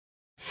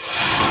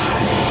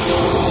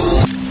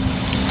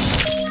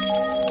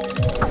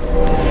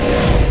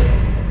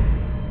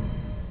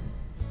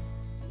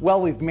Well,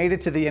 we've made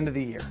it to the end of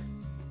the year.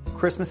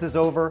 Christmas is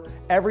over,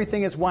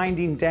 everything is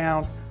winding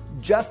down,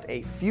 just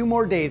a few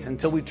more days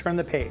until we turn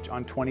the page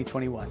on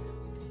 2021.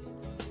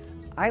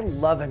 I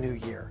love a new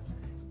year.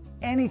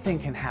 Anything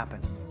can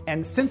happen,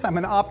 and since I'm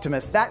an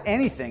optimist, that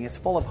anything is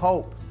full of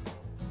hope.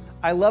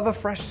 I love a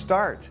fresh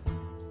start.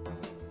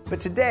 But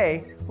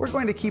today, we're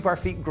going to keep our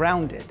feet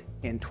grounded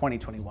in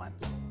 2021.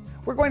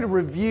 We're going to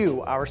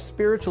review our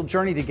spiritual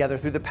journey together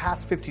through the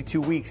past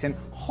 52 weeks and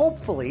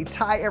hopefully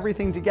tie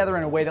everything together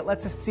in a way that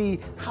lets us see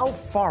how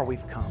far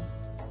we've come.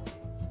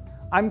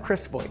 I'm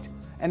Chris Voigt,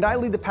 and I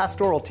lead the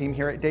pastoral team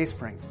here at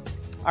Dayspring.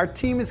 Our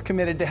team is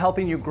committed to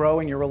helping you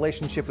grow in your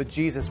relationship with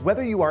Jesus,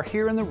 whether you are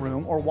here in the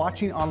room or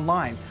watching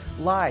online,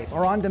 live,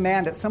 or on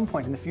demand at some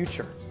point in the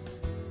future.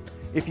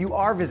 If you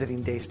are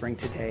visiting Dayspring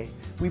today,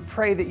 we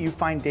pray that you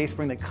find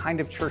Dayspring the kind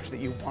of church that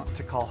you want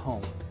to call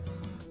home.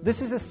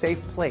 This is a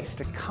safe place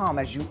to come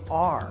as you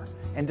are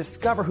and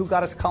discover who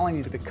God is calling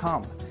you to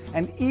become.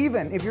 And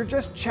even if you're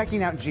just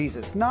checking out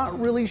Jesus, not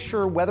really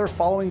sure whether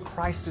following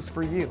Christ is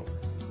for you,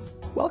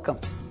 welcome.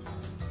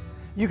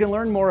 You can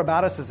learn more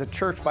about us as a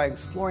church by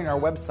exploring our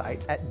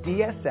website at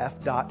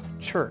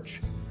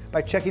dsf.church,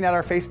 by checking out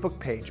our Facebook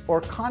page,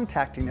 or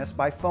contacting us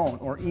by phone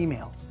or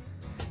email.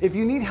 If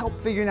you need help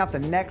figuring out the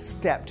next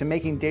step to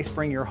making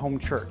Dayspring your home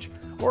church,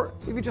 or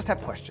if you just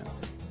have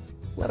questions,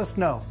 let us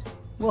know.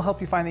 We'll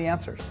help you find the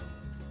answers.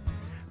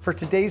 For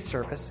today's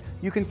service,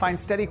 you can find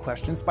study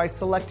questions by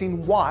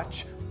selecting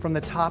Watch from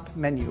the top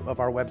menu of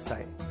our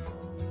website.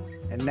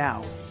 And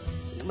now,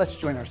 let's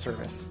join our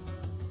service.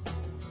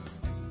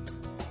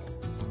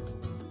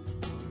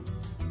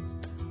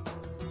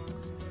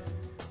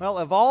 Well,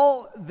 of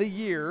all the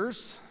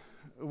years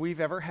we've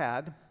ever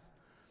had,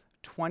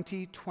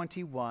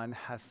 2021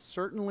 has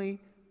certainly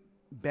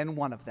been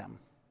one of them.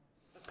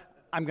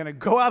 I'm going to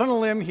go out on a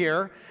limb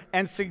here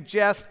and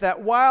suggest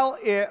that while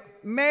it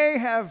may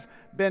have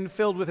been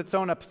filled with its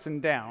own ups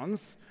and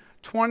downs,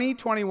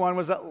 2021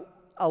 was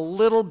a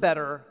little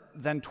better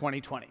than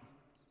 2020.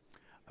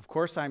 Of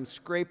course, I'm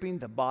scraping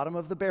the bottom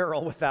of the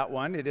barrel with that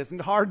one. It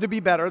isn't hard to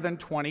be better than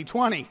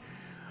 2020.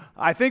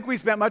 I think we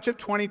spent much of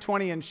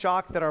 2020 in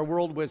shock that our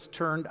world was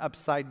turned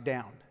upside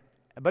down.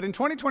 But in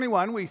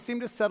 2021, we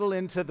seem to settle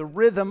into the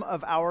rhythm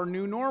of our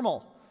new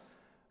normal,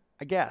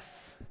 I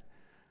guess.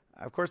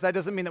 Of course, that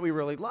doesn't mean that we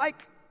really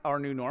like our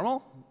new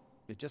normal.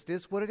 It just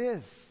is what it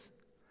is.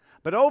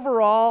 But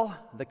overall,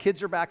 the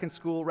kids are back in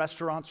school,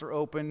 restaurants are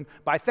open.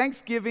 By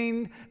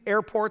Thanksgiving,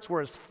 airports were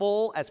as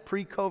full as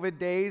pre-COVID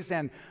days,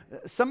 and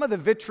some of the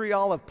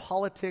vitriol of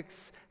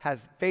politics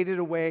has faded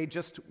away,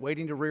 just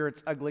waiting to rear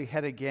its ugly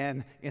head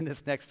again in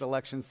this next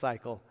election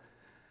cycle.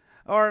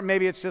 Or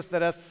maybe it's just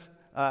that us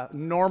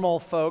normal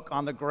folk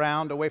on the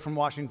ground away from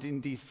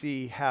Washington,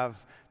 D.C.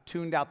 have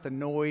tuned out the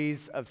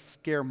noise of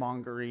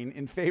scaremongering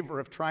in favor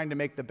of trying to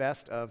make the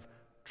best of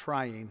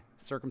trying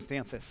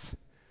circumstances.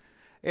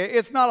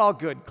 It's not all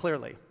good,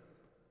 clearly,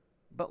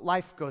 but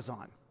life goes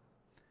on.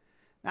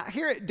 Now,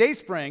 here at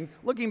Dayspring,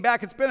 looking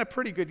back, it's been a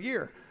pretty good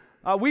year.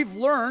 We've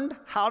learned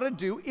how to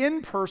do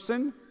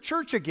in-person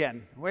church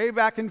again, way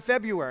back in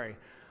February.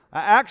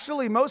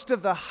 Actually, most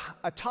of the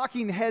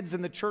talking heads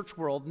in the church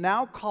world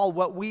now call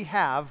what we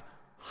have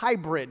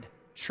hybrid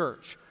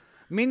church,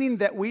 meaning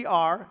that we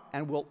are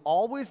and will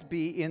always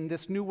be in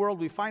this new world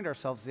we find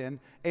ourselves in,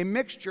 a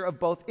mixture of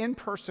both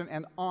in-person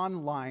and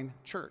online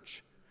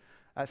church.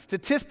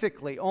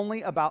 Statistically,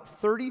 only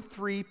about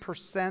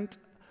 33%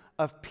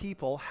 of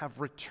people have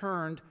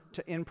returned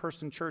to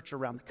in-person church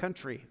around the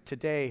country,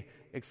 today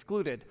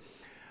excluded.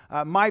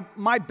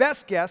 My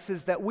best guess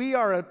is that we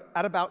are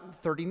at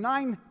about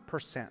 39%.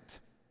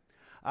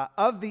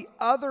 Of the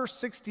other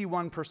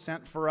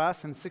 61% for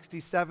us and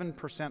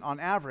 67% on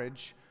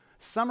average,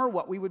 some are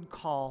what we would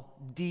call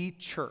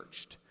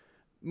de-churched,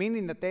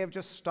 meaning that they have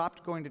just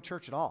stopped going to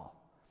church at all.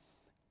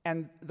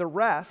 And the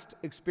rest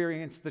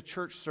experience the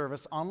church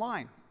service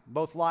online,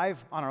 both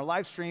live on our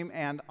live stream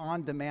and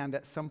on demand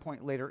at some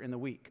point later in the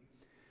week.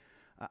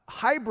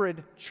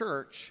 Hybrid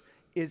church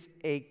is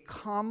a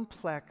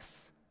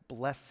complex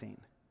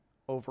blessing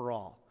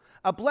overall.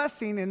 A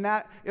blessing in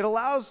that it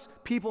allows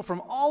people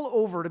from all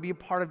over to be a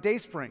part of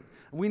Dayspring.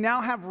 We now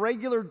have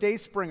regular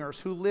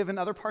Dayspringers who live in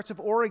other parts of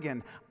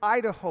Oregon,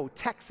 Idaho,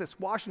 Texas,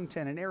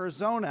 Washington, and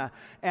Arizona,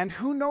 and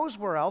who knows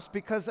where else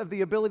because of the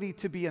ability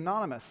to be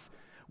anonymous,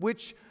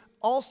 which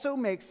also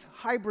makes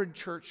hybrid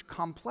church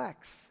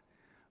complex.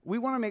 We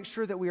want to make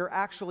sure that we are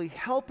actually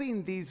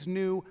helping these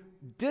new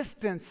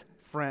distance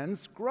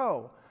friends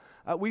grow.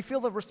 We feel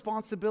the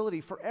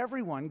responsibility for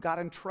everyone God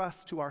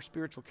entrusts to our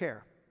spiritual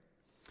care.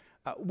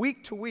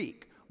 Week to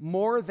week,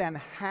 more than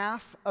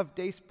half of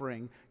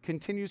Dayspring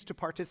continues to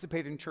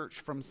participate in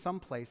church from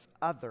someplace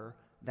other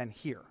than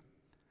here.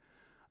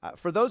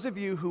 For those of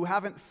you who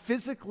haven't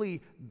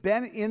physically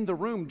been in the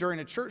room during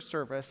a church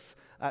service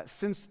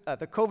since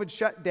the COVID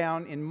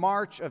shutdown in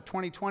March of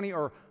 2020,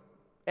 or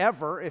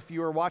ever, if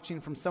you are watching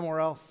from somewhere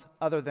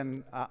other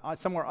than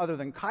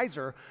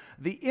Kaiser,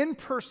 the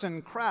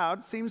in-person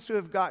crowd seems to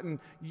have gotten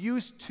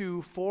used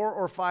to 4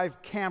 or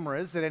 5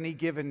 cameras at any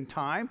given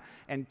time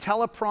and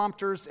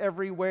teleprompters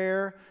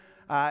everywhere.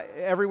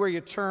 Everywhere you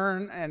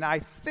turn, and I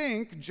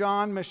think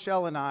John,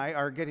 Michelle, and I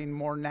are getting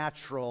more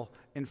natural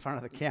in front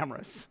of the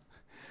cameras.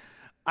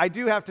 I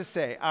do have to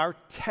say, our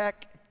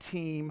tech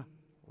team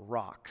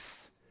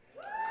rocks.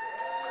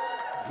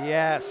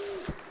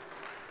 Yes,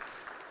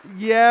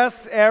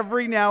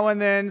 every now and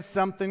then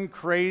something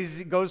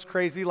crazy goes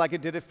crazy like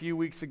it did a few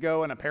weeks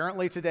ago and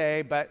apparently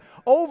today, but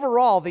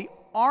overall, the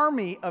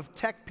army of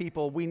tech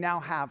people we now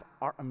have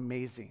are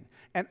amazing.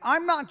 And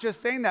I'm not just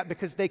saying that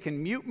because they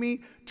can mute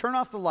me, turn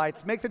off the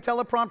lights, make the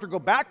teleprompter go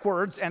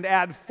backwards, and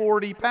add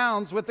 40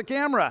 pounds with the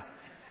camera.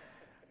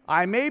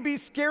 I may be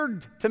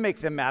scared to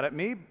make them mad at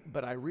me,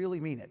 but I really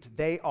mean it.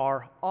 They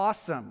are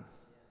awesome.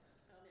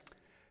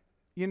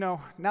 You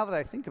know, now that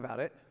I think about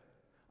it,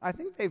 I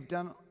think they've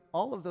done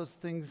all of those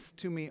things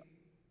to me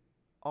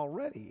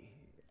already,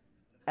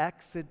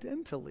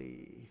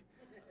 accidentally.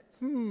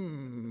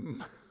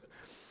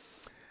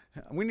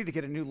 We need to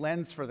get a new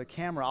lens for the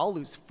camera. I'll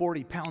lose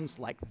 40 pounds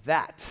like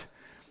that.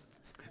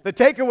 The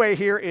takeaway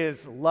here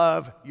is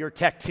love your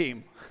tech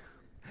team.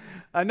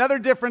 Another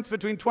difference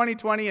between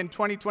 2020 and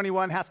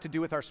 2021 has to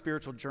do with our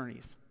spiritual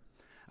journeys.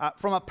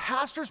 From a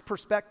pastor's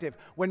perspective,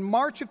 when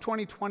March of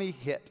 2020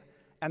 hit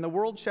and the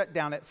world shut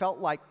down, it felt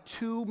like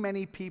too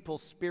many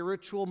people's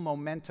spiritual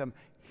momentum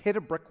hit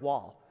a brick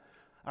wall.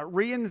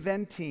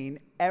 Reinventing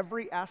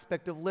every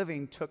aspect of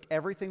living took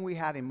everything we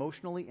had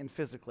emotionally and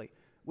physically,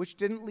 which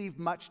didn't leave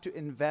much to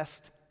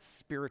invest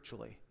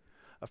spiritually.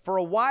 For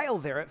a while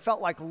there, it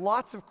felt like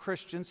lots of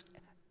Christians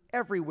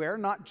everywhere,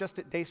 not just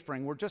at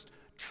Dayspring, were just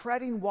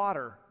treading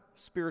water,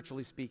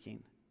 spiritually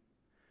speaking.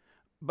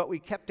 But we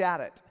kept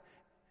at it.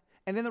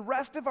 And in the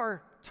rest of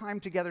our time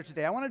together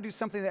today, I want to do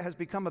something that has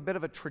become a bit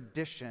of a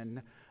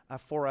tradition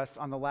for us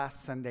on the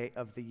last Sunday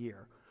of the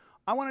year.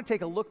 I want to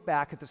take a look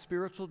back at the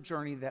spiritual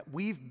journey that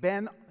we've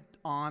been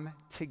on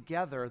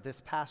together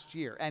this past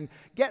year and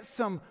get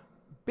some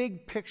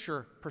big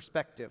picture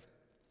perspective.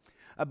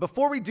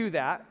 Before we do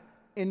that,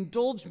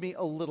 indulge me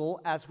a little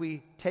as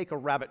we take a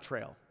rabbit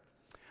trail.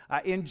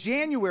 In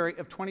January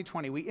of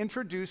 2020, we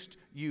introduced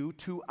you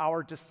to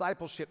our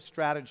discipleship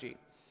strategy.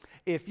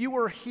 If you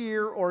were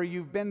here or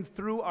you've been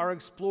through our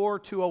Explore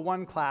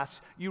 201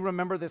 class, you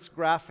remember this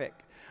graphic.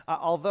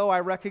 Although I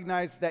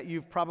recognize that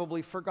you've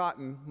probably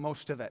forgotten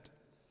most of it.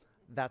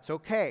 That's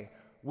okay.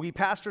 We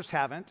pastors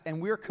haven't,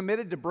 and we're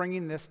committed to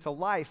bringing this to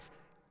life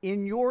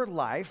in your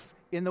life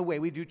in the way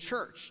we do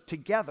church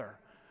together.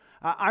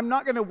 I'm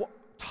not going to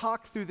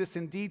talk through this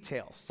in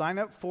detail. Sign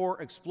up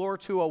for Explore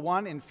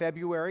 201 in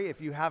February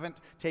if you haven't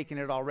taken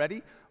it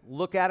already.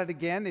 Look at it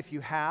again if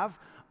you have.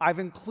 I've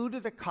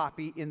included a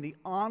copy in the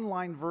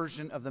online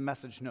version of the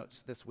message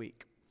notes this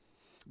week.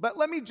 But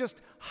let me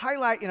just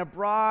highlight in a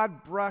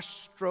broad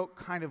brush stroke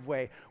kind of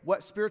way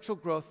what spiritual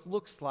growth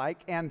looks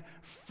like and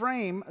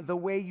frame the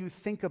way you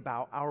think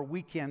about our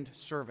weekend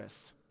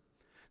service.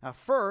 Now,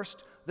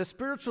 first, the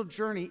spiritual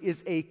journey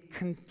is a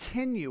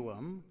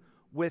continuum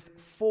with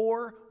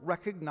 4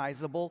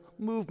 recognizable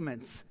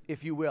movements,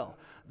 if you will.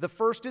 The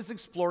first is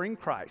exploring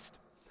Christ.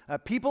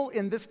 People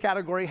in this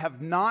category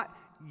have not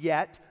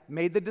yet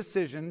made the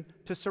decision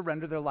to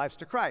surrender their lives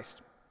to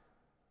Christ.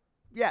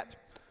 Yet.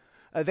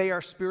 They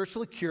are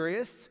spiritually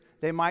curious.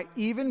 They might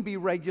even be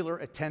regular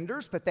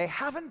attenders, but they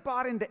haven't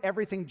bought into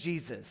everything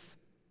Jesus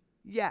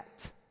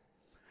yet.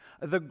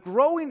 The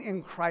growing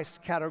in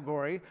Christ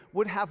category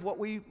would have what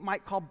we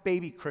might call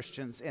baby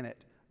Christians in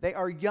it. They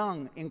are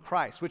young in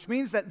Christ, which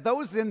means that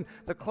those in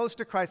the close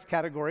to Christ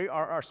category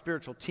are our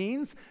spiritual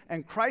teens,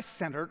 and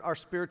Christ-centered are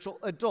spiritual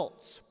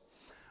adults.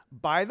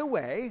 By the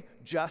way,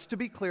 just to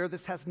be clear,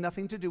 this has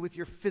nothing to do with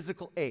your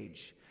physical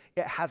age.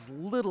 It has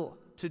little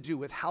to do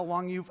with how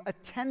long you've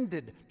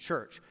attended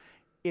church.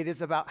 It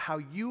is about how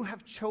you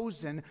have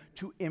chosen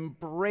to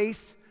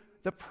embrace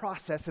the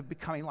process of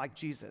becoming like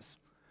Jesus,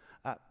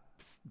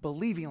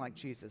 believing like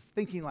Jesus,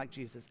 thinking like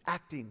Jesus,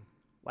 acting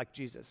like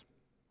Jesus.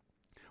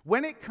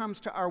 When it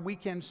comes to our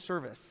weekend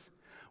service,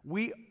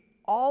 we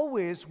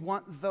always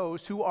want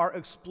those who are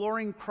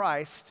exploring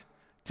Christ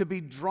to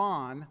be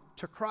drawn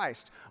to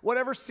Christ.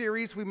 Whatever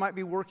series we might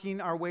be working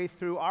our way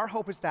through, our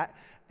hope is that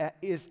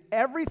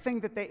everything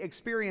that they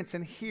experience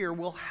and hear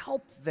will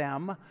help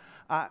them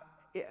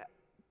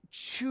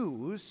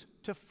choose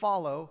to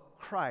follow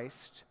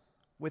Christ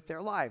with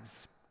their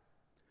lives.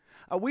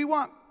 We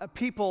want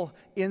people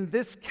in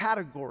this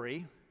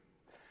category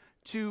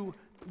to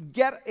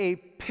get a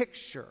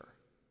picture,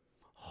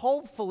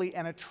 hopefully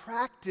an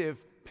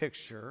attractive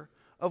picture,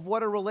 of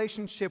what a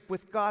relationship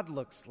with God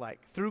looks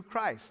like through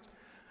Christ.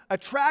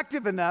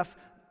 Attractive enough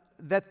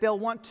that they'll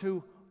want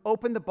to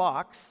open the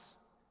box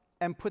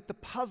and put the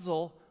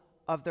puzzle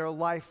of their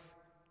life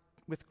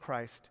with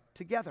Christ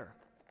together.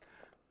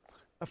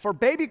 For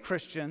baby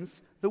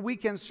Christians, the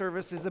weekend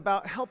service is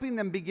about helping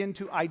them begin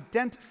to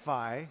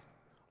identify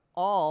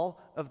all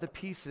of the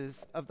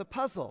pieces of the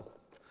puzzle.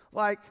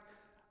 Like,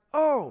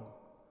 oh,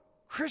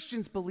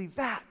 Christians believe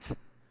that.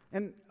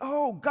 And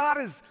oh, God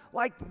is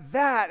like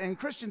that, and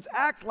Christians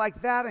act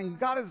like that, and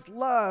God is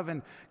love,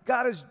 and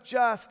God is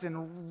just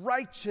and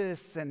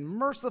righteous and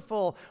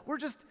merciful. We're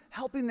just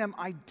helping them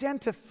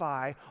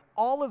identify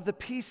all of the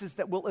pieces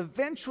that will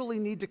eventually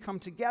need to come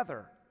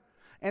together.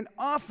 And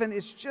often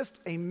it's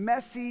just a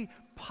messy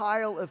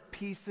pile of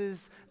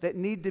pieces that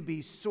need to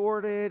be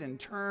sorted and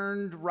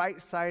turned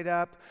right side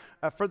up.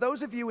 For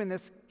those of you in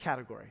this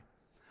category,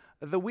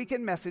 the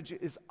weekend message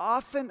is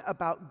often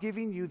about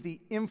giving you the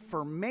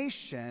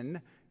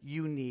information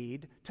you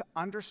need to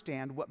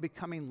understand what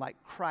becoming like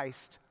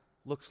Christ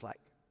looks like,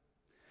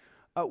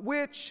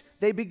 which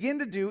they begin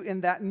to do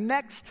in that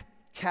next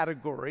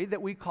category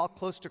that we call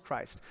close to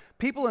Christ.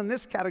 People in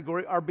this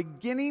category are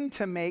beginning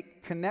to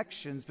make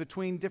connections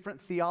between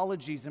different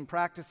theologies and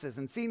practices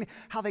and seeing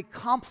how they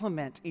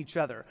complement each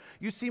other.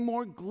 You see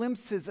more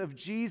glimpses of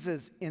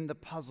Jesus in the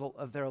puzzle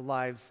of their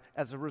lives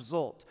as a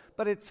result,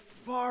 but it's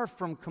far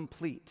from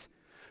complete.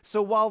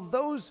 So while for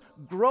those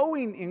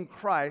growing in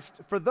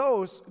Christ,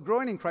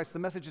 the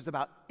message is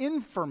about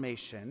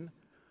information.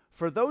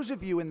 For those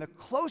of you in the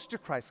close to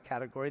Christ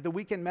category, the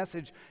weekend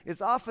message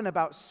is often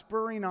about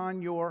spurring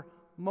on your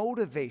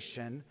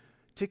motivation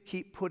to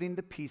keep putting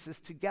the pieces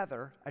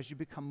together as you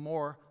become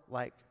more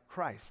like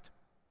Christ.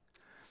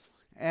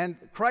 And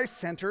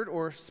Christ-centered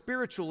or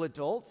spiritual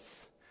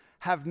adults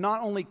have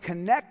not only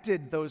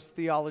connected those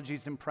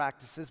theologies and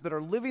practices, but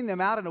are living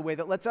them out in a way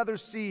that lets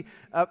others see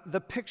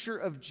the picture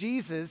of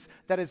Jesus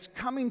that is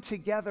coming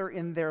together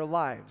in their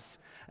lives.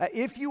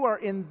 If you are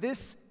in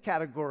this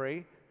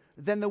category,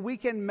 then the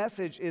weekend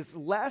message is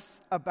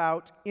less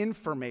about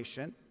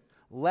information,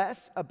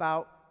 less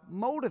about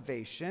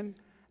motivation,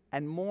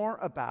 and more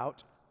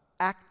about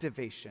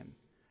activation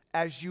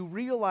as you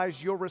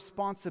realize your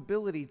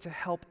responsibility to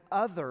help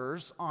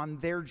others on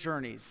their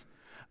journeys.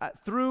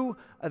 Through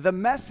the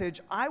message,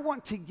 I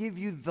want to give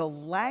you the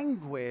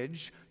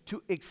language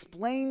to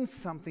explain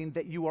something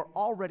that you are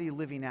already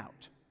living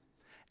out.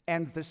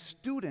 And the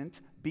student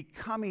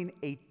becoming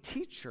a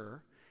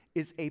teacher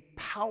is a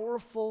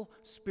powerful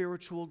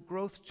spiritual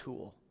growth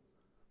tool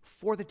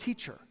for the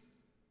teacher.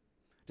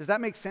 Does that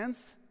make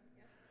sense?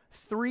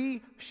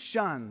 3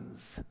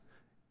 shuns: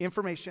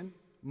 information,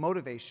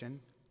 motivation,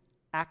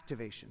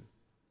 activation.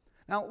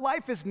 Now,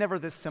 life is never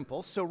this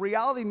simple, so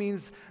reality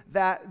means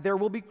that there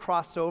will be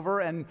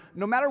crossover, and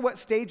no matter what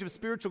stage of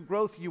spiritual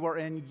growth you are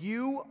in,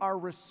 you are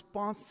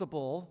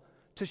responsible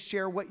to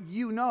share what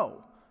you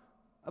know.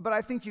 But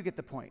I think you get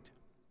the point.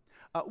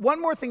 One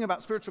more thing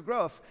about spiritual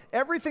growth: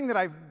 everything that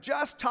I've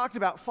just talked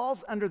about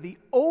falls under the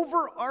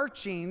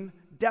overarching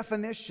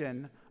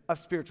definition of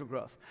spiritual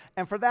growth.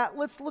 And for that,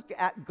 let's look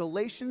at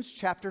Galatians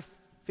chapter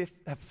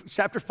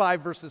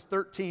 5, verses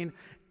 13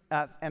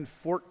 and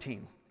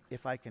 14,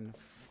 if I can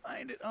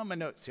find it on my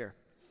notes here.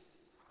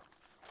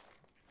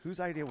 Whose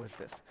idea was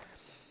this?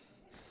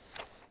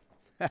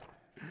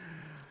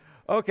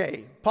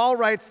 Okay, Paul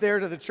writes there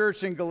to the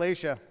church in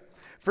Galatia,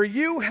 "For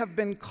you have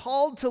been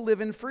called to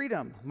live in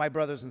freedom, my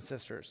brothers and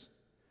sisters.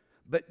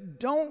 But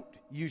don't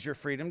use your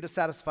freedom to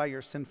satisfy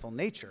your sinful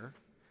nature.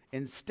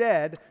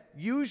 Instead,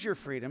 use your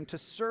freedom to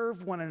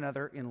serve one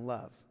another in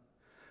love.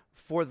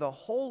 For the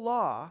whole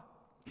law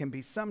can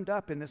be summed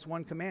up in this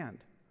one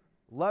command: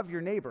 love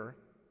your neighbor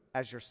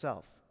as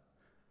yourself."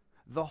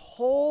 The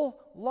whole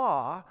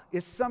law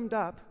is summed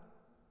up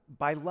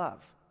by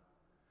love.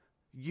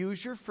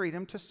 Use your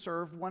freedom to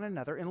serve one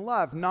another in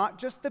love, not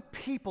just the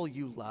people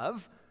you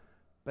love,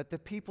 but the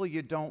people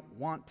you don't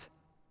want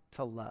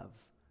to love,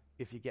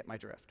 if you get my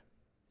drift.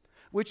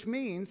 Which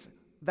means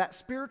that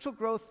spiritual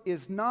growth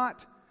is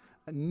not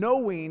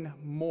knowing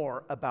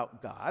more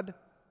about God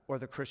or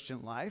the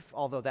Christian life,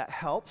 although that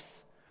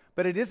helps,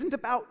 but it isn't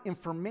about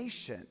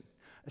information.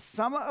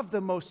 Some of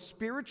the most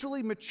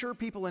spiritually mature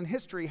people in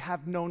history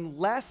have known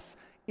less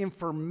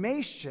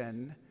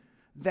information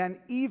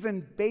than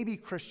even baby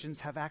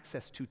Christians have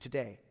access to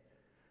today.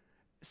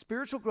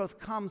 Spiritual growth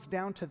comes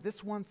down to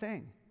this one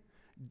thing: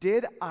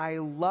 did I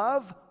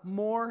love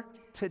more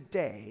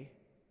today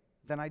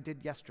than I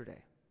did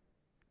yesterday?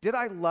 Did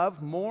I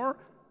love more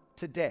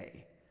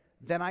today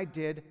than I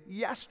did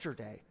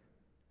yesterday?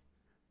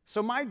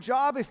 So my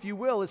job, if you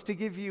will, is to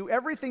give you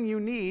everything you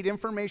need,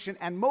 information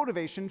and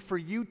motivation, for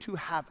you to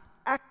have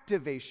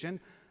activation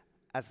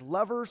as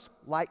lovers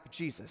like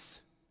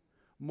Jesus,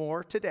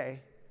 more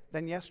today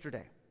than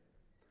yesterday.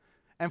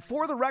 And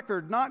for the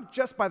record, not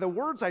just by the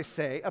words I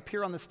say up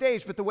here on the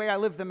stage, but the way I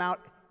live them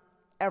out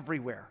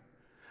everywhere.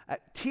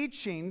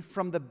 Teaching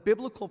from the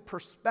biblical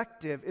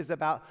perspective is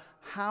about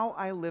how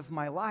I live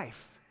my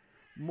life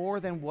more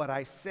than what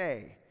I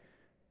say,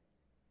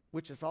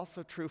 which is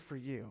also true for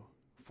you,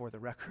 for the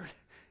record,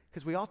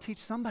 because we all teach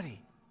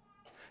somebody.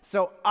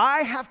 So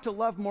I have to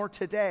love more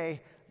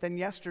today than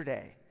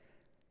yesterday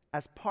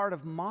as part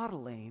of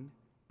modeling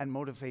and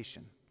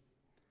motivation.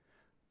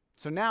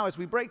 So now, as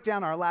we break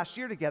down our last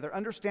year together,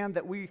 understand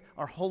that we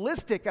are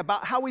holistic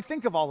about how we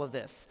think of all of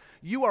this.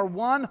 You are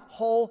one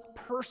whole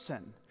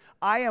person.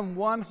 I am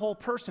one whole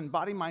person,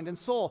 body, mind, and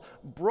soul.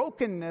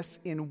 Brokenness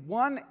in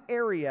one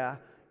area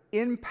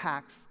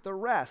impacts the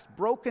rest.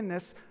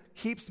 Brokenness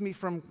keeps me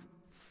from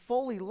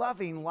fully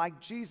loving like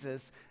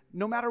Jesus,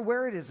 no matter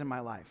where it is in my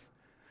life.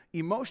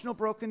 Emotional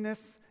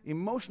brokenness,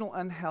 emotional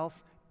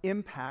unhealth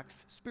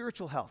impacts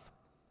spiritual health.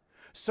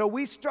 So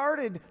we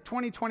started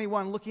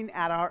 2021 looking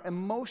at our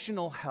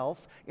emotional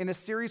health in a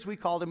series we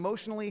called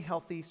Emotionally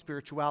Healthy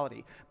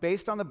Spirituality,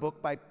 based on the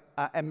book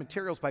and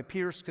materials by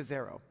Peter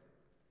Scazzero.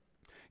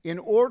 In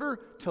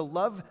order to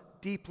love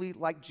deeply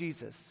like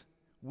Jesus,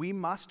 we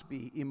must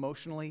be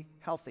emotionally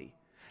healthy.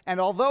 And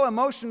although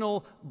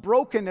emotional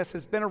brokenness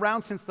has been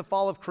around since the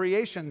fall of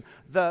creation,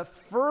 the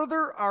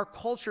further our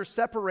culture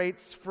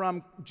separates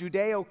from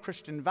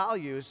Judeo-Christian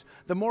values,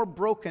 the more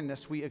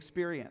brokenness we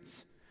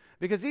experience.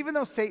 Because even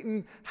though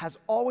Satan has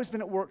always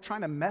been at work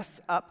trying to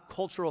mess up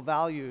cultural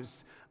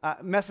values,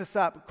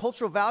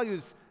 cultural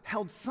values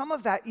held some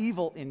of that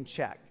evil in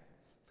check.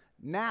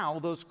 Now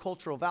those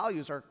cultural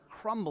values are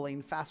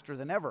crumbling faster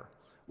than ever,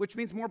 which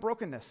means more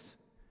brokenness.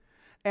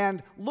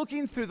 And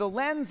looking through the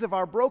lens of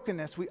our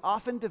brokenness, we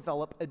often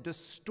develop a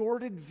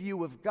distorted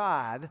view of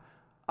God,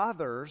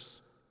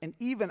 others, and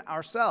even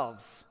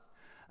ourselves.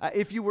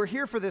 If you were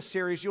here for this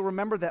series, you'll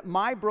remember that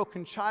my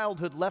broken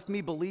childhood left me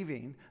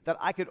believing that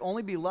I could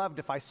only be loved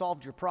if I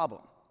solved your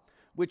problem,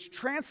 which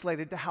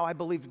translated to how I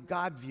believed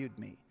God viewed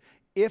me.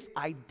 If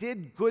I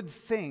did good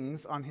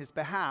things on his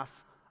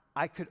behalf,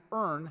 I could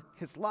earn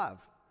his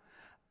love.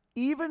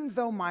 Even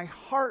though my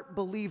heart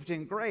believed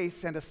in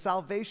grace and a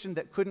salvation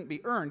that couldn't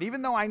be earned,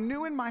 even though I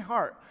knew in my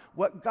heart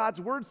what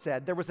God's word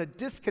said, there was a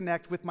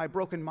disconnect with my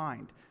broken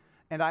mind,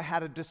 and I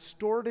had a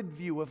distorted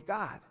view of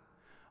God.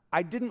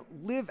 I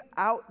didn't live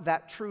out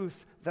that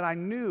truth that I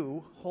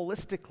knew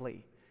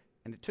holistically,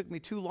 and it took me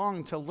too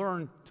long to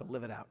learn to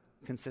live it out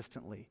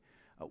consistently,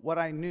 what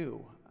I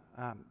knew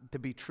to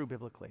be true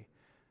biblically.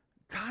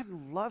 God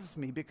loves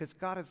me because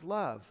God is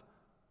love,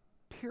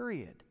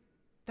 period.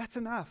 That's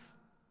enough.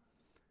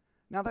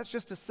 Now, that's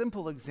just a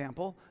simple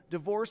example.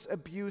 Divorce,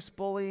 abuse,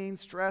 bullying,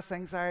 stress,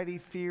 anxiety,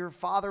 fear,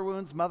 father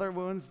wounds, mother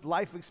wounds,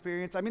 life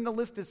experience. I mean, the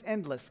list is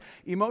endless.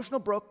 Emotional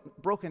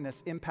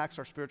brokenness impacts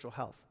our spiritual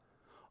health.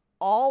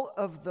 All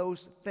of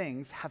those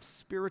things have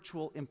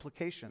spiritual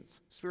implications,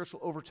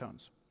 spiritual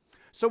overtones.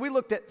 So we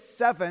looked at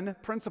 7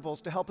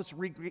 principles to help us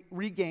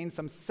regain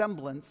some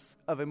semblance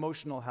of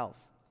emotional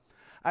health.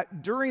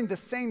 During the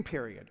same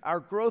period, our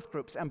growth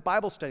groups and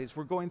Bible studies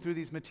were going through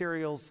these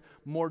materials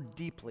more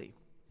deeply.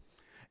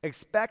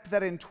 Expect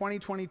that in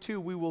 2022,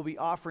 we will be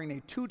offering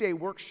a 2-day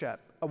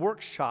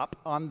workshop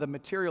on the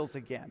materials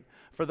again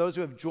for those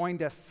who have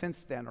joined us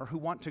since then or who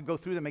want to go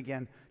through them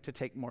again to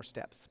take more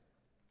steps.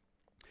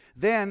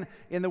 Then,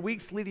 in the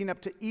weeks leading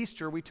up to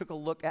Easter, we took a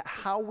look at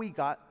how we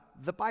got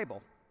the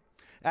Bible.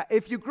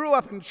 If you grew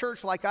up in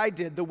church like I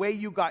did, the way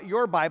you got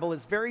your Bible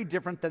is very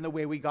different than the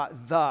way we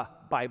got the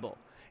Bible.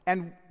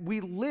 And we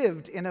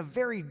lived in a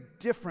very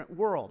different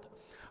world.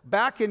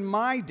 Back in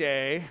my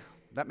day,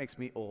 that makes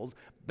me old.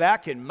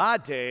 Back in my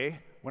day,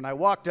 when I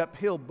walked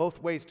uphill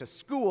both ways to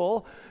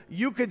school,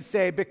 you could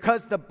say,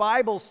 because the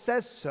Bible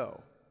says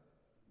so.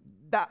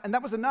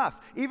 That was enough.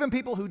 Even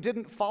people who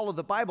didn't follow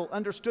the Bible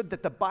understood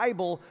that the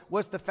Bible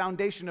was the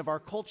foundation of our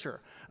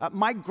culture.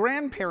 My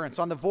grandparents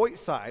on the Voight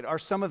side are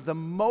some of the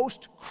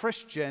most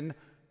Christian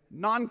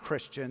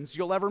non-Christians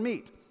you'll ever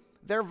meet.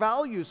 Their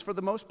values, for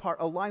the most part,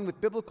 align with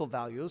biblical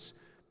values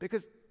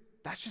because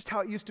that's just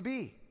how it used to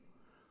be.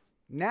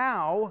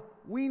 Now,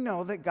 we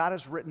know that God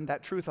has written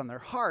that truth on their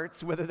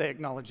hearts, whether they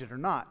acknowledge it or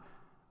not.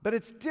 But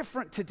it's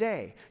different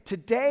today.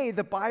 Today,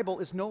 the Bible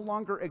is no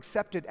longer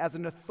accepted as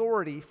an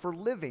authority for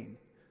living.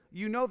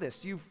 You know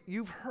this.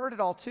 You've heard it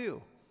all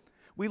too.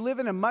 We live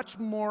in a much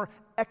more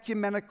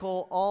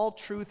ecumenical, all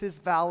truth is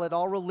valid,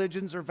 all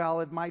religions are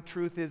valid, my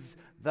truth is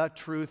the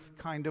truth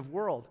kind of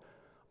world.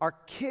 Our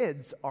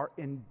kids are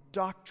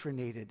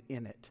indoctrinated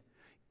in it.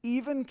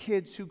 Even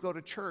kids who go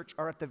to church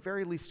are at the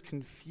very least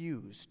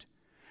confused.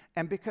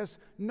 And because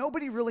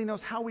nobody really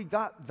knows how we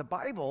got the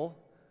Bible,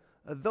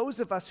 those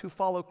of us who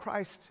follow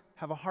Christ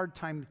have a hard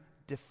time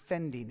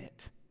defending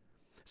it.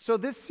 So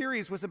this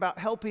series was about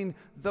helping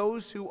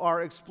those who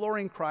are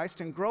exploring Christ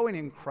and growing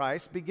in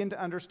Christ begin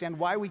to understand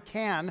why we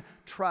can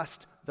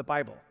trust the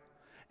Bible.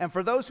 And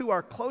for those who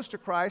are close to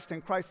Christ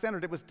and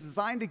Christ-centered, it was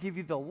designed to give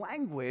you the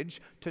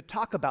language to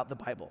talk about the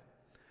Bible.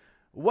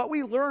 What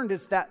we learned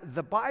is that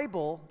the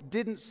Bible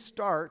didn't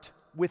start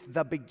with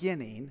the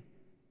beginning.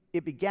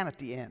 It began at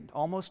the end,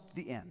 almost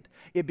the end.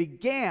 It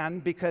began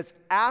because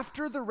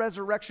after the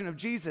resurrection of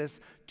Jesus,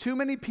 too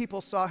many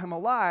people saw him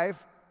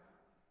alive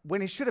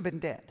when he should have been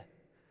dead.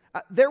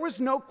 There was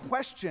no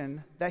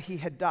question that he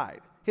had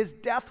died. His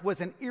death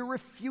was an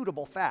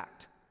irrefutable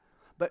fact.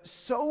 But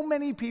so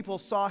many people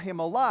saw him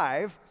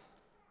alive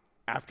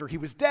after he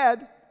was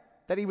dead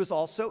that he was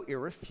also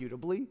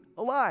irrefutably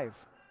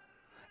alive.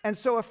 And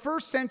so a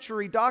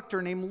first-century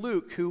doctor named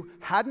Luke, who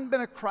hadn't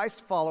been a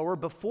Christ follower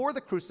before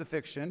the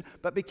crucifixion,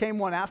 but became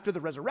one after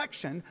the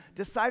resurrection,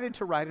 decided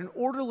to write an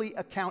orderly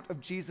account of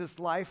Jesus'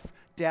 life,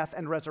 death,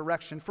 and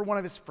resurrection for one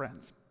of his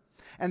friends.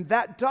 And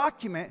that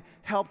document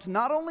helped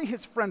not only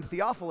his friend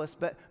Theophilus,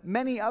 but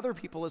many other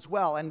people as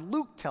well. And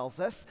Luke tells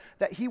us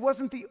that he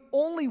wasn't the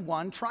only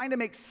one trying to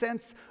make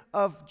sense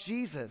of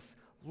Jesus.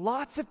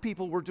 Lots of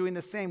people were doing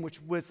the same,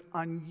 which was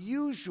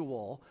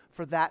unusual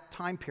for that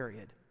time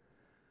period.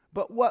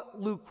 But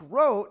what Luke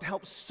wrote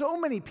helped so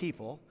many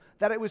people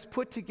that it was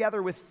put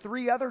together with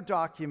 3 other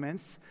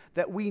documents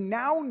that we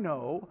now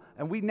know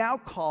and we now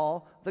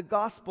call the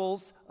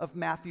Gospels of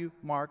Matthew,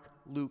 Mark,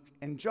 Luke,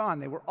 and John.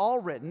 They were all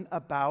written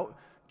about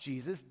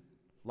Jesus'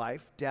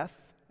 life,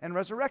 death, and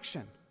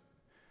resurrection.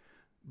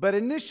 But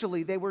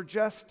initially, they were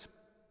just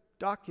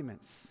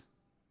documents.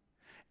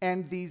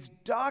 And these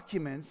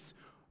documents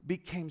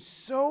became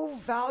so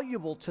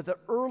valuable to the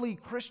early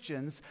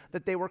Christians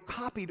that they were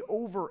copied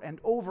over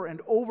and over and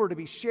over to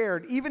be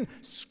shared. Even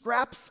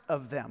scraps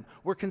of them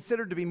were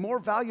considered to be more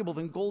valuable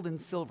than gold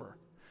and silver.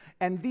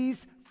 And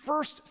these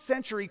first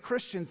century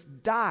Christians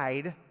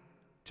died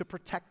to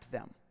protect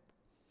them.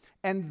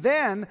 And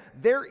then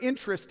their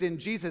interest in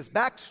Jesus'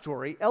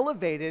 backstory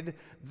elevated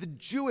the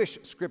Jewish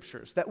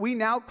scriptures that we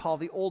now call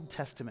the Old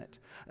Testament.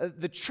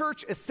 The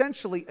church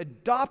essentially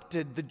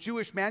adopted the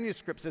Jewish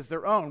manuscripts as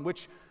their own,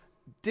 which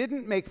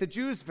didn't make the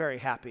Jews very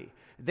happy.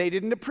 They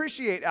didn't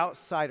appreciate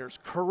outsiders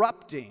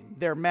corrupting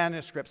their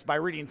manuscripts by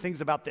reading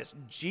things about this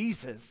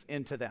Jesus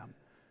into them.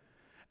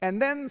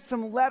 And then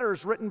some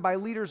letters written by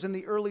leaders in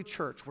the early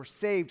church were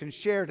saved and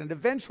shared, and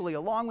eventually,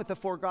 along with the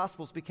 4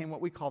 Gospels, became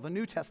what we call the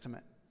New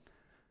Testament.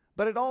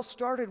 But it all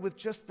started with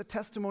just the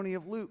testimony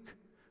of Luke,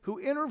 who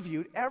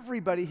interviewed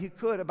everybody he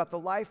could about the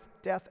life,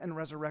 death, and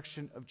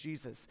resurrection of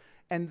Jesus,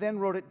 and then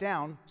wrote it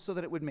down so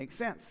that it would make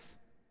sense.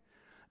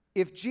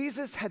 If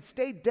Jesus had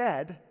stayed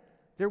dead,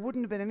 there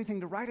wouldn't have been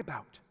anything to write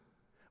about.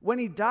 When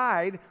he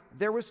died,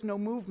 there was no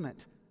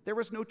movement. There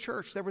was no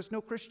church. There was no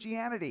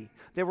Christianity.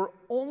 There were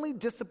only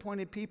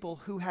disappointed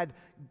people who had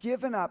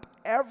given up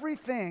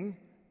everything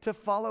to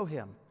follow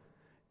him.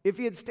 If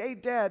he had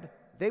stayed dead,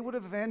 they would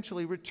have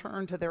eventually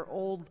returned to their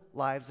old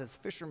lives as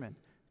fishermen,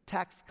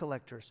 tax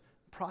collectors,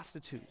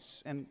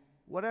 prostitutes, and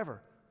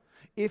whatever.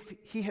 If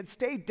he had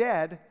stayed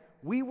dead,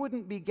 we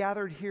wouldn't be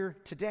gathered here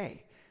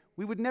today.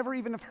 We would never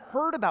even have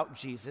heard about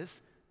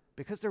Jesus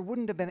because there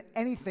wouldn't have been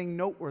anything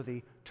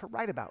noteworthy to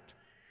write about.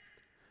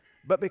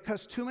 But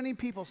because too many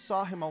people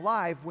saw him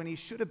alive when he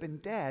should have been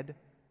dead,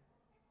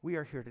 we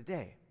are here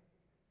today.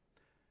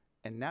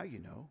 And now you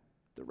know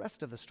the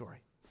rest of the story.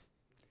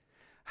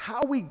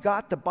 How we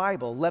got the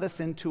Bible led us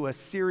into a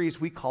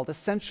series we called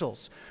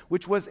Essentials,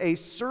 which was a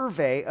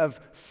survey of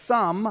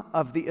some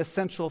of the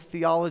essential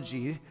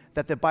theology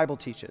that the Bible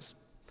teaches.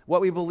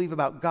 What we believe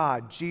about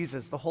God,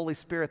 Jesus, the Holy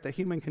Spirit, the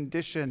human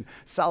condition,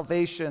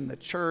 salvation, the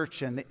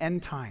church, and the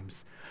end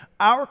times.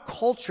 Our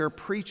culture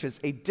preaches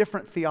a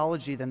different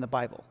theology than the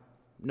Bible.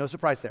 No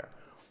surprise there.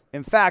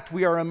 In fact,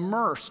 we are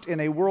immersed in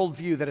a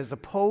worldview that is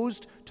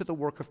opposed to the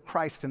work of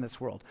Christ in this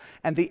world.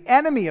 And the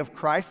enemy of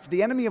Christ,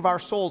 the enemy of our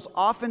souls,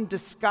 often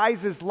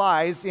disguises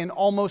lies in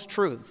almost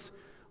truths,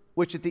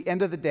 which at the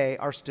end of the day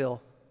are still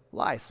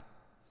lies.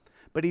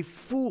 But he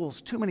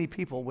fools too many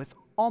people with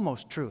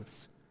almost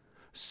truths.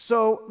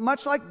 So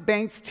much like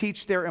banks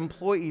teach their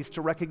employees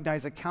to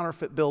recognize a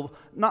counterfeit bill,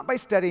 not by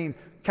studying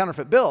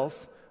counterfeit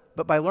bills,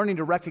 but by learning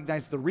to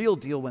recognize the real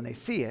deal when they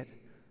see it,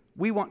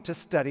 we want to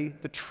study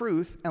the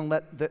truth and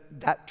let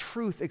that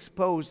truth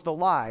expose the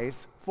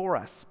lies for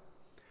us.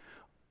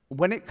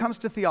 When it comes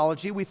to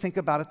theology, we think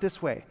about it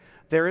this way.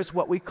 There is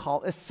what we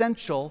call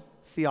essential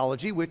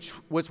theology, which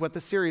was what the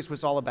series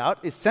was all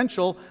about.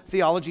 Essential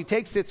theology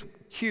takes its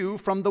cue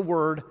from the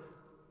word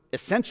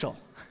essential.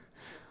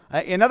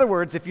 In other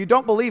words, if you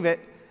don't believe it,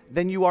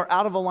 then you are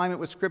out of alignment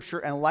with Scripture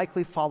and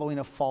likely following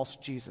a false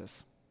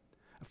Jesus.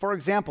 For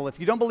example, if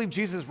you don't believe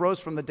Jesus rose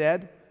from the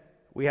dead,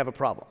 we have a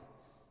problem.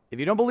 If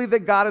you don't believe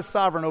that God is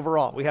sovereign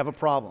overall, we have a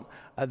problem.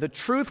 The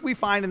truth we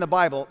find in the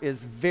Bible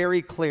is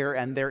very clear,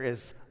 and there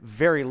is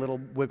very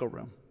little wiggle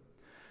room.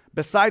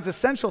 Besides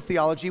essential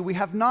theology, we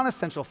have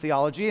non-essential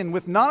theology, and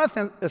with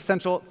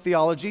non-essential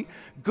theology,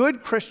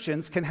 good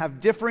Christians can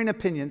have differing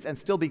opinions and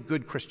still be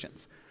good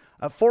Christians.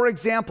 For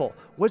example,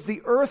 was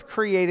the earth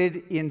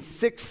created in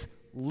 6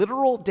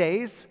 literal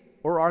days,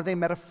 or are they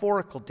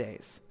metaphorical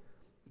days?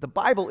 The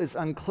Bible is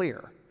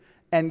unclear,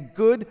 and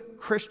good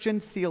Christian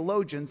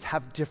theologians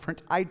have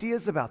different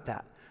ideas about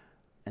that,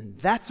 and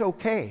that's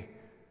okay.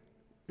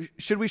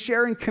 Should we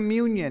share in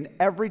communion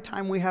every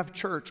time we have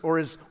church, or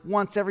is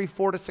once every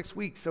 4 to 6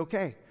 weeks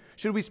okay?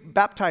 Should we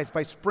baptize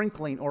by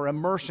sprinkling or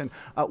immersion?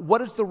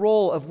 What is the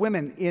role of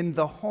women in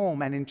the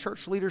home and in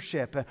church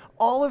leadership?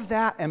 All of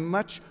that and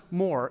much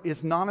more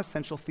is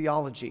non-essential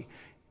theology.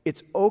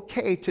 It's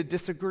okay to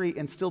disagree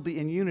and still be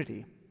in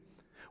unity.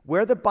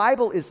 Where the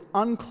Bible is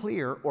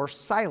unclear or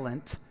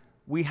silent,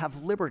 we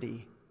have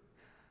liberty,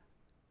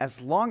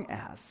 as long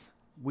as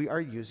we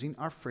are using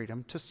our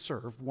freedom to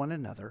serve one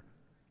another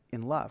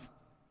in love.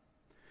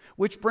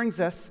 Which brings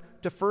us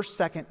to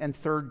 1st, 2nd, and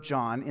 3rd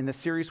John in the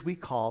series we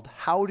called,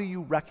 How Do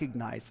You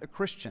Recognize a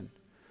Christian?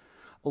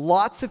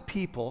 Lots of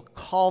people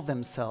call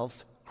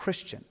themselves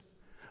Christian.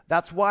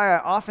 That's why I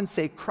often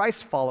say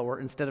Christ follower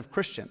instead of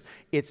Christian.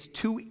 It's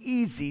too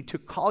easy to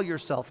call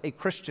yourself a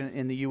Christian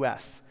in the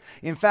U.S.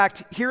 In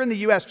fact, here in the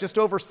U.S., just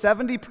over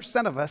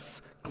 70% of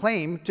us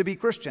claim to be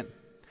Christian.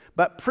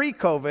 But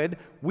pre-COVID,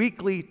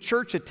 weekly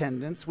church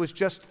attendance was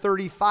just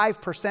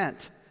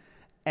 35%.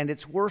 And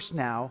it's worse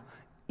now,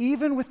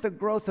 even with the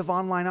growth of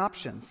online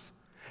options.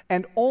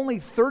 And only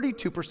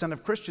 32%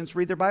 of Christians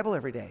read their Bible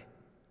every day.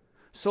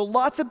 So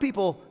lots of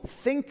people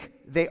think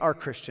they are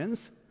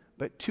Christians,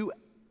 but too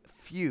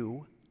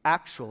few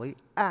actually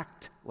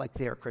act like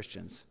they are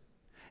Christians.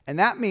 And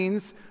that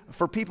means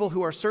for people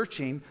who are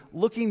searching,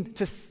 looking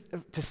to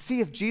see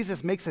if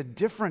Jesus makes a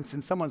difference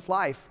in someone's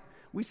life,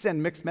 we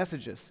send mixed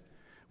messages.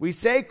 We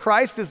say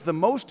Christ is the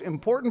most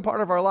important part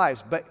of our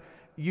lives, but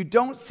you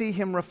don't see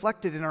him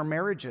reflected in our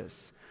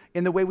marriages,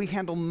 in the way we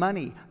handle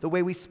money, the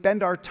way we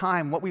spend our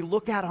time, what we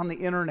look at on the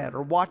internet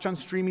or watch on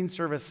streaming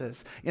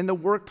services, in the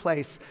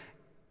workplace,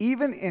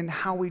 even in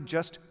how we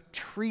just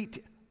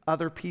treat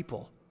other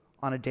people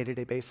on a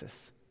day-to-day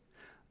basis.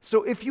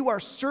 So if you are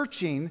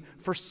searching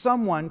for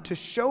someone to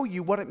show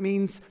you what it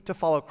means to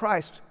follow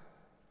Christ,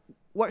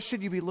 what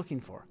should you be looking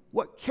for?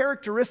 What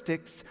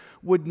characteristics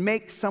would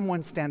make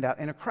someone stand out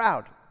in a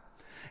crowd?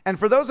 And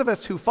for those of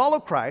us who follow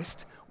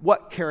Christ,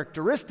 what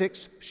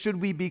characteristics should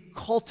we be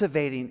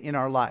cultivating in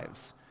our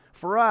lives?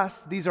 For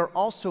us, these are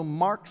also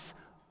marks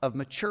of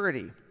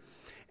maturity.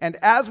 And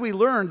as we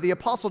learned, the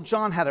Apostle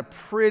John had a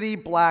pretty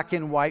black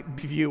and white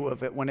view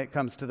of it when it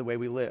comes to the way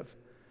we live.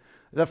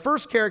 The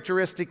first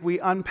characteristic we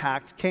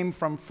unpacked came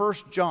from 1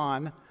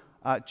 John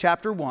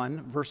chapter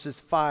 1, verses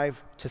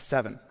 5 to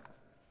 7.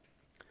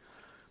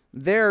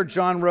 There,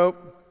 John wrote,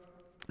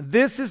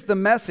 "This is the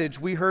message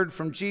we heard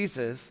from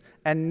Jesus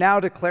and now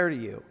declare to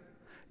you.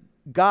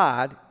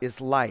 God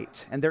is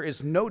light, and there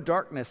is no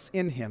darkness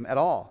in him at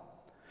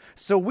all.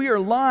 So we are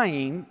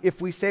lying if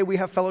we say we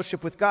have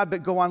fellowship with God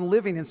but go on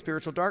living in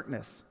spiritual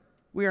darkness.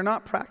 We are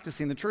not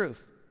practicing the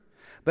truth.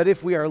 But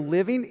if we are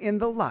living in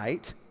the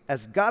light,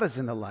 as God is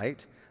in the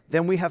light,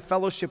 then we have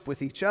fellowship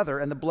with each other,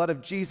 and the blood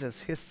of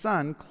Jesus, his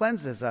Son,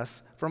 cleanses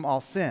us from all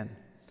sin."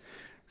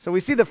 So we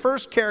see the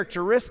first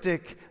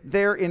characteristic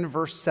there in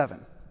verse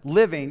 7,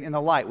 living in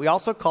the light. We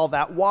also call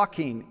that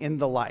walking in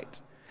the light.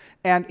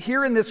 And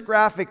here in this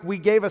graphic, we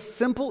gave a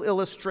simple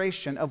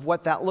illustration of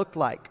what that looked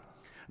like.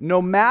 No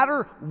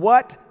matter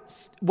what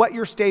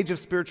your stage of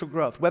spiritual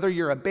growth, whether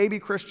you're a baby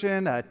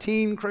Christian, a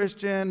teen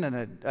Christian,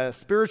 and a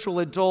spiritual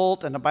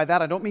adult, and by that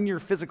I don't mean your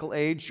physical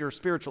age, your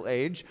spiritual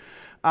age,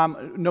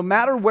 no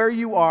matter where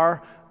you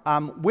are,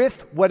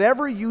 with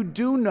whatever you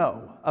do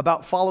know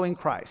about following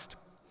Christ,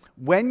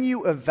 when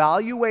you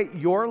evaluate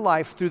your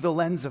life through the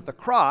lens of the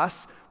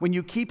cross, when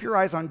you keep your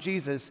eyes on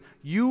Jesus,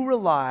 you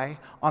rely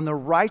on the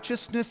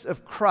righteousness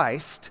of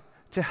Christ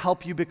to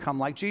help you become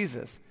like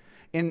Jesus.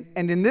 And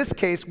in this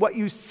case, what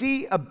you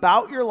see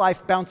about your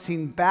life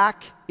bouncing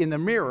back in the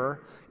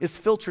mirror is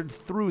filtered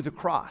through the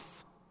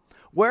cross.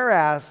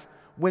 Whereas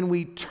when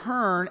we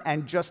turn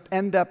and just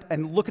end up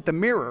and look at the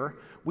mirror,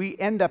 we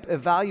end up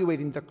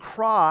evaluating the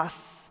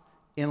cross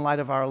in light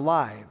of our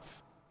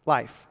life,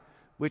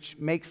 which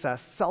makes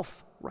us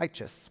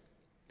self-righteous.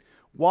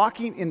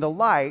 Walking in the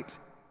light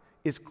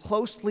is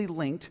closely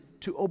linked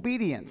to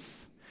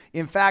obedience.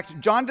 In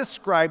fact, John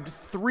described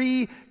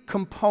 3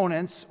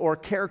 components or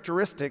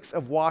characteristics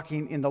of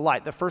walking in the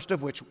light, the first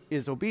of which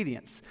is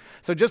obedience.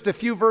 So just a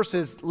few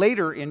verses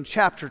later in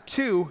chapter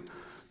 2,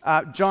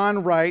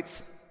 John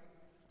writes,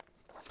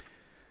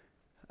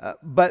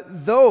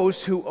 "But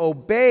those who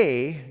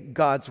obey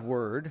God's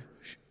word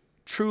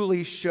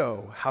truly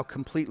show how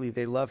completely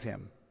they love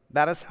him.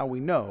 That is how we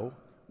know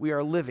we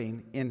are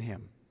living in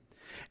him."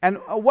 And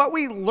what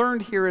we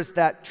learned here is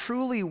that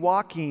truly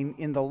walking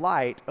in the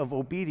light of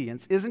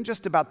obedience isn't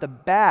just about the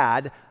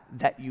bad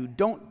that you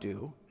don't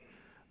do,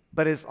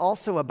 but is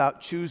also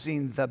about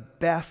choosing the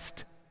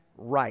best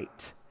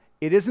right.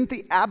 It isn't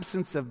the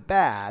absence of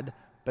bad,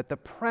 but the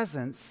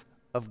presence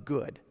of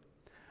good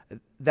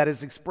that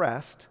is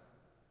expressed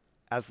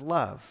as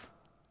love.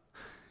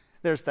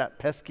 There's that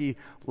pesky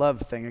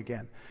love thing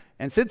again.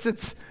 And since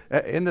it's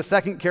in the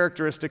second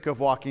characteristic of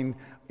walking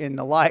in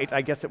the light,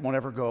 I guess it won't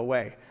ever go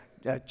away.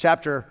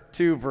 Chapter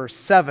 2, verse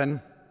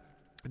 7,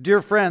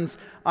 "Dear friends,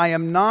 I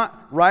am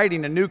not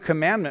writing a new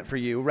commandment for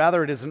you.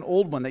 Rather, it is an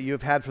old one that you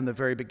have had from the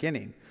very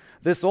beginning.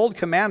 This old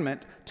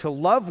commandment, to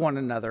love one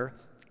another,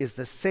 is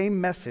the same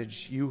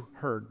message you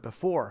heard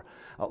before."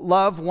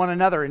 Love one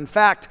another. In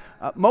fact,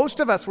 most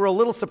of us were a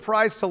little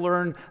surprised to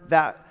learn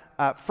that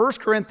 1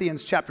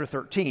 Corinthians chapter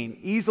 13,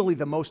 easily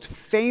the most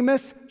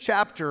famous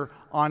chapter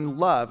on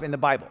love in the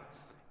Bible,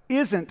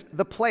 isn't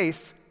the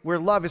place where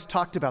love is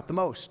talked about the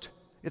most.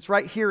 It's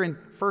right here in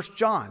 1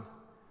 John.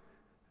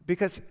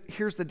 Because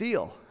here's the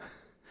deal.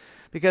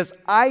 Because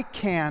I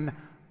can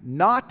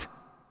not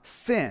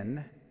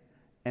sin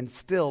and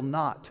still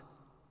not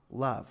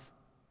love.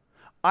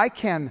 I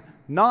can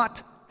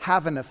not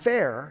have an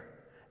affair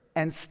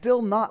and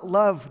still not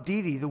love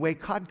Dee Dee the way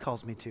God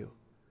calls me to.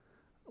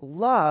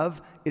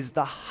 Love is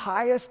the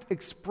highest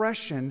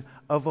expression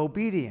of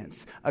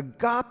obedience.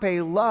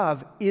 Agape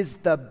love is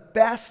the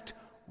best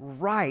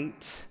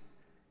right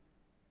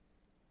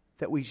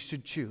that we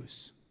should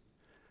choose.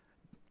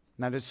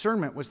 Now,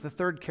 discernment was the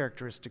third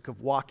characteristic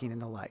of walking in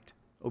the light.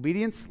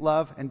 Obedience,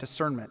 love, and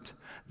discernment.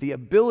 The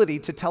ability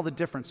to tell the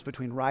difference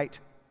between right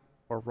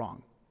or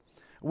wrong.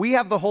 We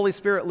have the Holy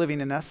Spirit living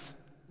in us.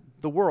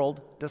 The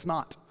world does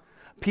not.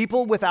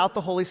 People without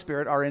the Holy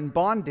Spirit are in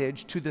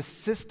bondage to the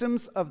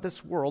systems of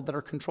this world that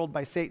are controlled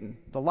by Satan,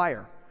 the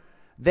liar.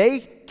 They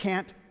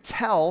can't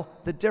tell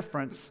the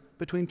difference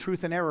between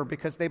truth and error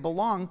because they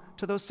belong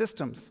to those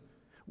systems,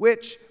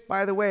 which,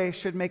 by the way,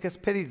 should make us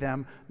pity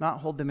them, not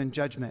hold them in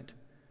judgment.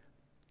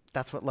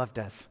 That's what love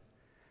does.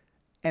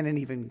 And an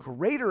even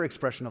greater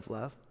expression of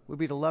love would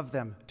be to love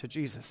them to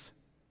Jesus.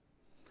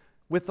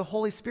 With the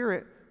Holy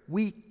Spirit,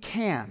 we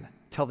can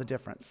tell the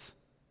difference.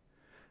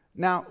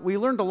 Now, we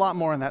learned a lot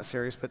more in that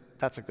series, but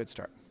that's a good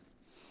start.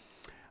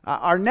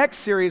 Our next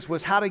series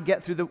was how to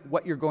get through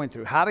what you're going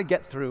through. How to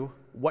get through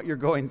what you're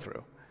going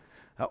through.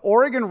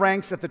 Oregon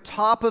ranks at the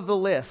top of the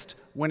list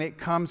when it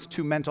comes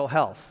to mental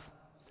health,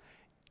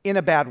 in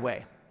a bad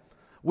way.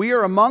 We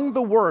are among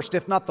the worst,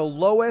 if not the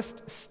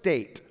lowest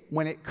state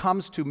when it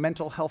comes to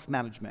mental health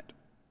management.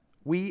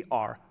 We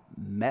are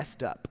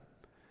messed up.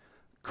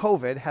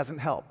 COVID hasn't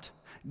helped.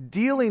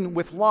 Dealing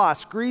with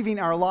loss, grieving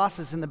our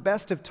losses in the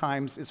best of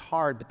times is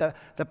hard, but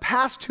the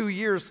past 2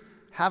 years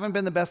haven't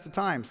been the best of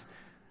times.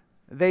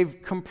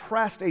 They've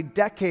compressed a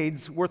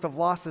decade's worth of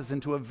losses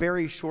into a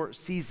very short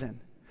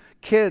season.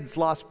 Kids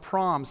lost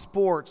prom,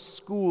 sports,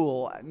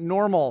 school,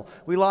 normal.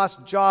 We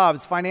lost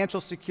jobs, financial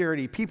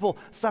security. People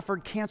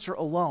suffered cancer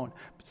alone,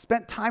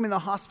 spent time in the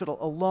hospital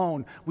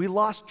alone. We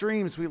lost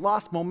dreams. We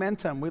lost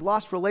momentum. We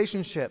lost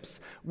relationships.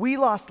 We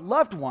lost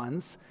loved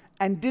ones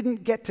and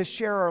didn't get to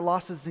share our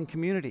losses in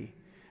community.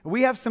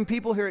 We have some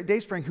people here at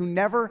Dayspring who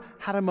never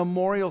had a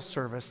memorial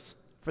service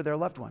for their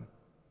loved one.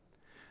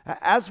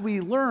 As we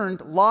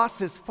learned,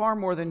 loss is far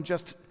more than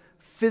just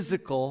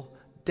physical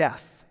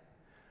death.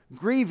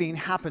 Grieving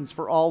happens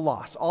for all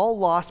loss. All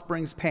loss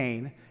brings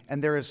pain,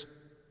 and there is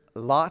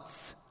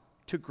lots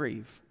to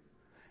grieve.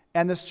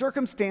 And the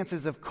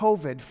circumstances of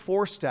COVID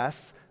forced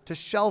us to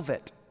shelve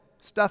it,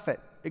 stuff it,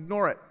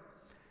 ignore it,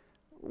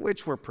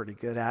 which we're pretty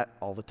good at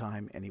all the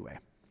time anyway.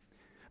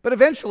 But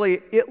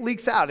eventually, it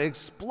leaks out, it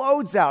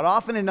explodes out,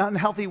 often in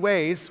unhealthy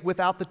ways,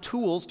 without the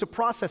tools to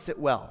process it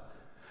well.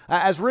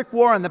 As Rick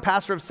Warren, the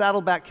pastor of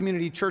Saddleback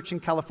Community Church in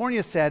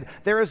California, said,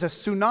 there is a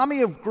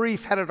tsunami of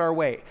grief headed our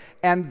way,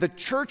 and the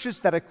churches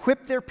that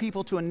equip their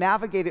people to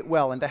navigate it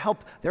well and to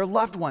help their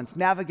loved ones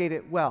navigate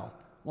it well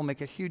will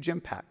make a huge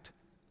impact.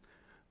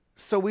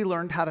 So we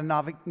learned how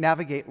to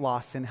navigate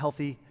loss in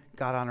healthy,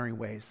 God-honoring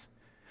ways.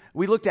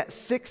 We looked at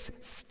 6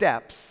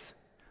 steps: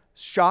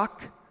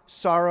 shock,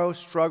 sorrow,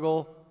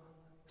 struggle,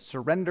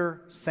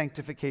 surrender,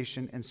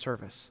 sanctification, and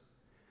service.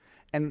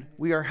 And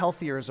we are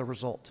healthier as a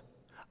result.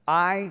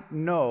 I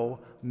know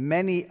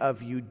many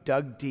of you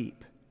dug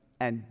deep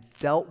and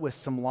dealt with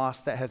some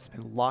loss that has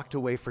been locked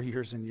away for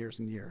years and years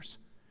and years.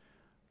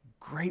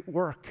 Great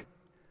work.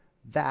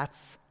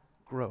 That's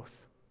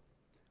growth.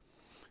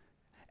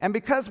 And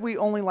because we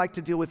only like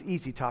to deal with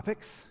easy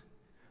topics,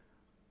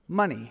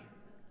 money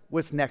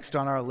was next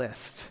on our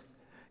list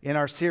in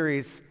our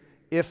series,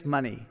 If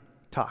Money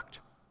Talked.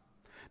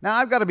 Now,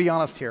 I've got to be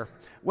honest here.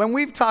 When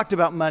we've talked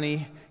about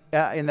money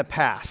in the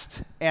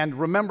past, and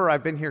remember,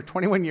 I've been here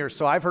 21 years,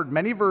 so I've heard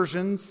many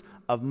versions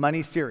of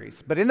money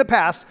series. But in the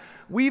past,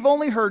 we've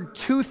only heard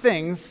 2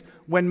 things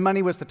when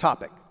money was the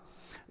topic.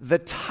 The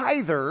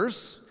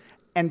tithers,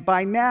 and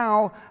by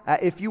now,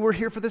 if you were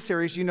here for the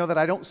series, you know that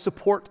I don't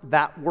support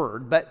that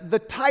word, but the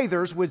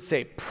tithers would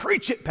say,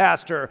 "Preach it,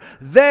 Pastor."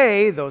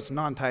 They, those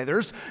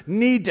non-tithers,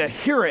 need to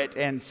hear it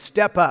and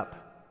step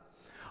up.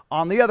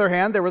 On the other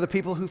hand, there were the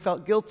people who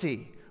felt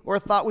guilty, or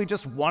thought we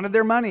just wanted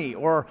their money,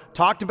 or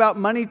talked about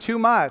money too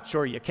much,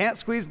 or you can't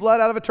squeeze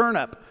blood out of a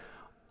turnip.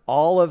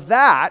 All of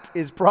that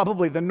is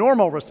probably the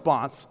normal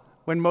response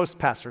when most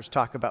pastors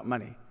talk about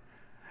money.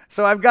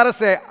 So I've got to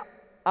say,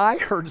 I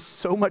heard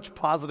so much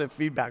positive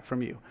feedback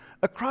from you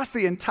across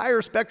the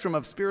entire spectrum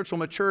of spiritual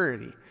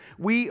maturity.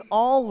 We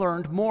all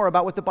learned more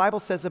about what the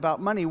Bible says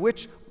about money,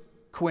 which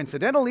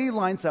coincidentally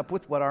lines up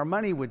with what our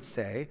money would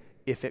say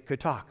if it could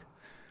talk.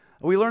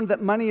 We learned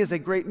that money is a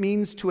great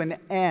means to an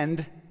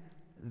end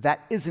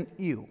that isn't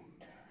you.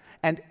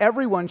 And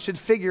everyone should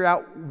figure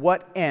out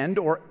what end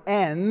or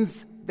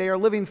ends they are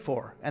living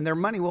for, and their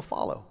money will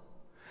follow.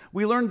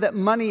 We learned that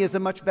money is a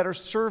much better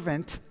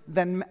servant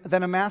than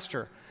a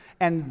master.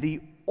 And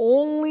the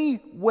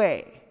only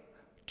way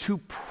to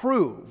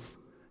prove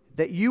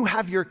that you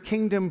have your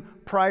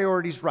kingdom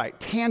priorities right,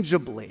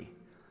 tangibly,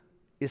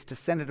 is to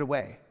send it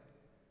away.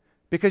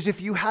 Because if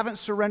you haven't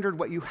surrendered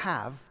what you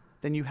have,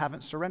 then you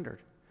haven't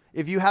surrendered.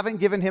 If you haven't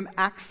given him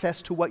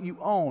access to what you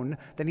own,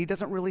 then he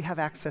doesn't really have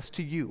access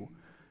to you.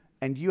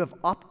 And you have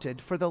opted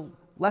for the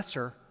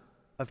lesser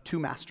of 2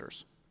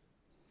 masters.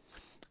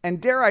 And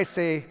dare I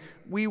say,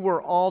 we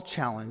were all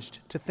challenged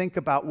to think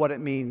about what it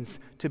means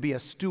to be a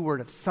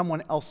steward of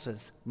someone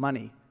else's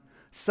money,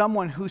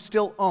 someone who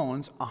still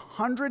owns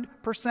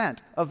 100%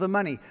 of the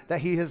money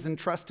that he has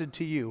entrusted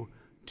to you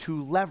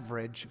to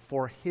leverage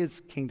for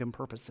his kingdom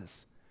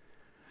purposes.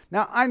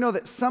 Now, I know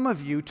that some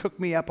of you took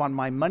me up on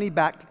my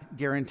money-back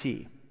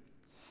guarantee.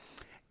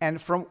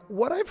 And from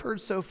what I've heard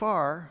so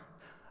far,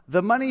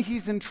 the money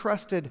he's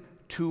entrusted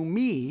to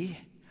me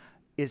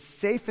is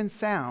safe and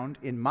sound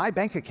in my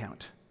bank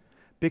account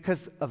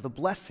because of the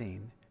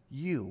blessing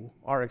you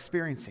are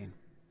experiencing.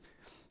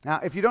 Now,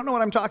 if you don't know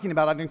what I'm talking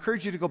about, I'd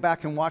encourage you to go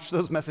back and watch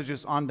those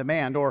messages on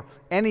demand, or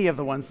any of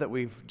the ones that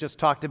we've just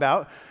talked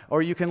about,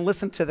 or you can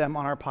listen to them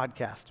on our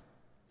podcast.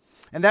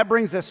 And that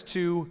brings us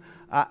to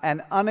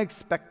an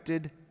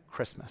unexpected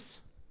Christmas.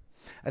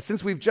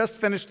 Since we've just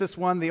finished this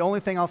one, the only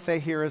thing I'll say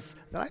here is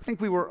that I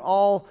think we were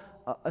all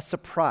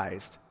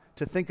surprised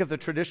to think of the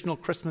traditional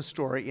Christmas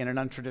story in an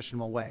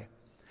untraditional way.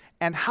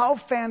 And how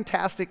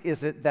fantastic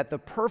is it that the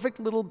perfect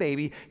little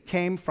baby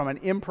came from an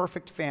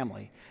imperfect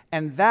family?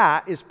 And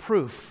that is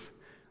proof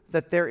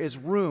that there is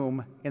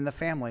room in the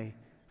family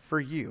for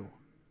you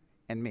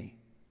and me.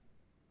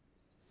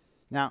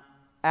 Now,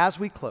 as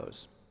we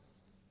close,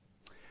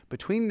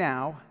 between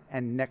now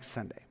and next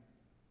Sunday,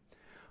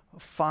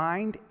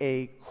 find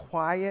a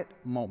quiet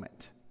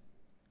moment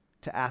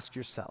to ask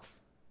yourself,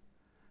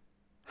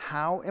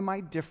 how am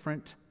I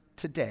different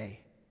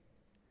today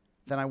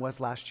than I was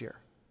last year?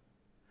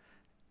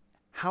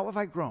 How have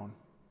I grown?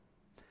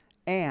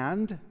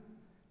 And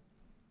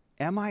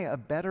am I a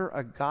better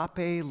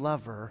agape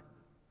lover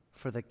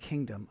for the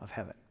kingdom of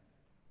heaven?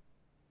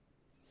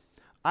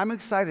 I'm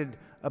excited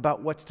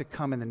about what's to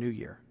come in the new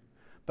year.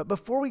 But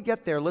before we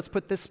get there, let's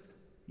put this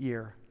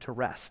year to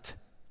rest.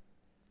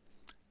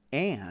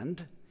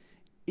 And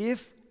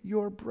if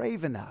you're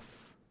brave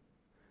enough,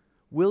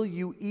 will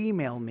you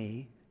email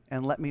me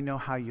and let me know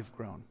how you've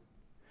grown?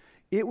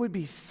 It would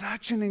be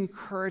such an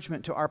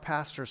encouragement to our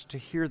pastors to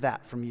hear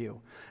that from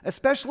you,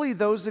 especially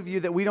those of you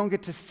that we don't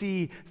get to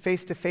see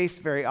face to face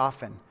very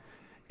often.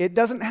 It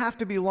doesn't have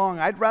to be long.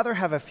 I'd rather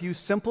have a few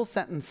simple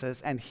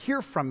sentences and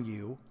hear from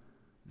you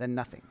than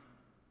nothing.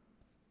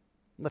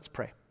 Let's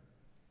pray.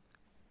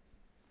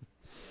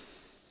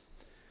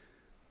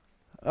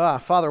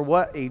 Father,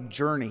 what a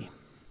journey.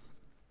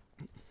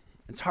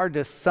 It's hard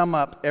to sum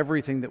up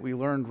everything that we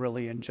learned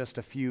really in just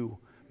a few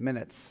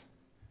minutes.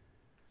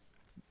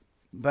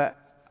 But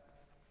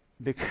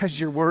because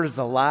your word is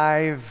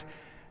alive,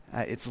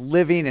 it's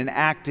living and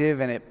active,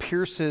 and it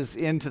pierces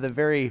into the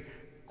very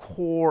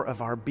core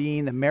of our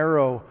being, the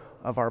marrow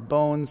of our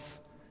bones,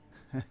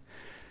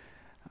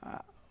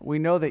 we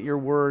know that your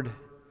word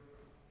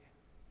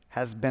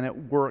has been at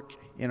work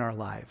in our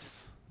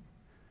lives.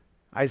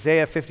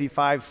 Isaiah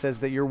 55 says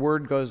that your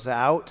word goes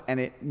out and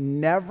it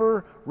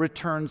never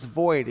returns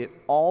void. It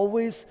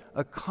always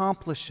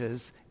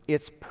accomplishes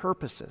its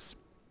purposes.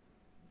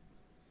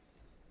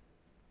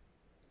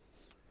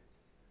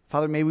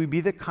 Father, may we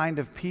be the kind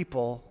of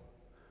people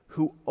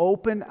who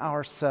open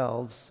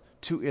ourselves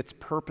to its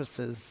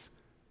purposes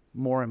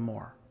more and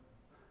more.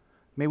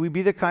 May we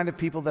be the kind of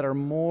people that are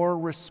more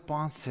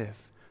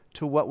responsive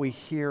to what we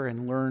hear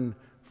and learn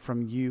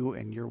from you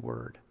and your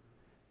word.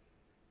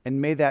 And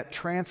may that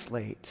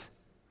translate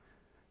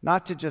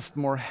not to just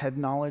more head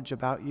knowledge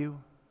about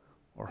you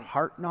or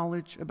heart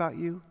knowledge about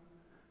you,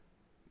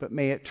 but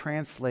may it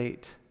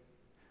translate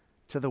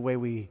to the way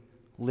we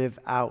live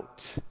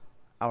out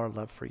our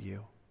love for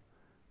you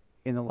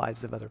in the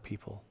lives of other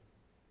people.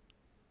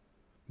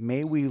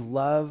 May we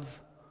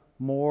love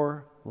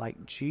more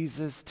like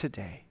Jesus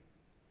today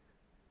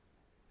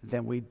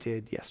than we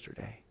did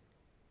yesterday.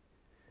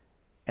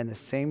 And the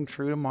same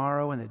true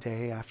tomorrow and the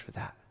day after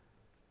that.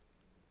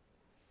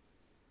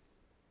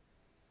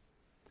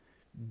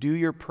 Do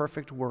your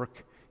perfect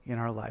work in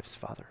our lives,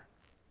 Father.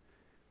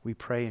 We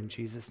pray in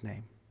Jesus'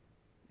 name.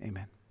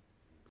 Amen.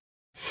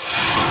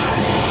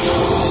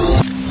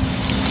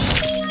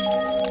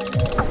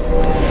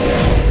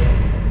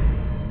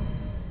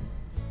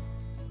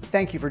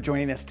 Thank you for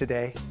joining us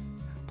today.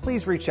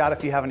 Please reach out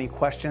if you have any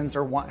questions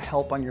or want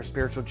help on your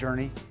spiritual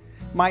journey.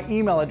 My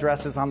email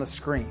address is on the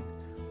screen,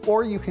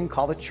 or you can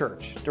call the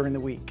church during the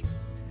week.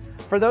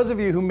 For those of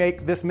you who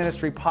make this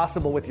ministry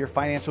possible with your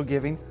financial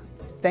giving,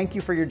 thank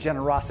you for your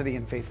generosity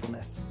and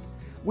faithfulness.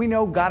 We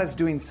know God is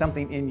doing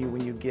something in you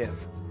when you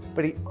give,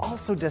 but He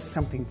also does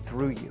something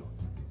through you.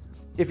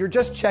 If you're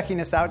just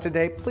checking us out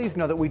today, please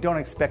know that we don't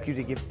expect you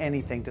to give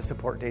anything to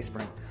support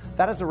Dayspring.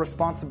 That is a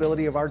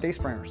responsibility of our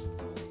Dayspringers.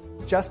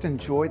 Just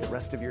enjoy the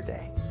rest of your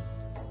day.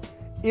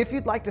 If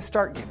you'd like to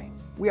start giving,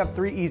 we have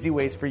 3 easy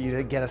ways for you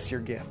to get us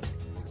your gift.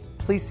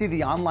 Please see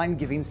the online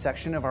giving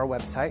section of our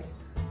website,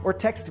 or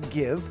text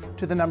GIVE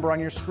to the number on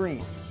your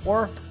screen,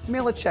 or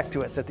mail a check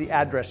to us at the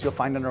address you'll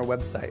find on our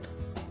website.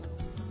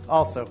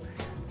 Also,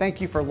 thank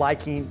you for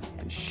liking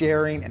and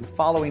sharing and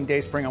following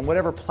Dayspring on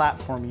whatever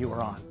platform you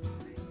are on.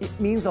 It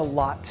means a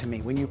lot to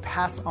me when you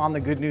pass on the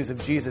good news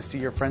of Jesus to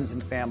your friends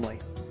and family.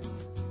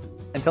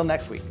 Until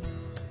next week,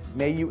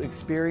 May you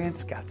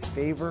experience God's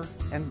favor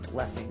and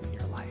blessing here.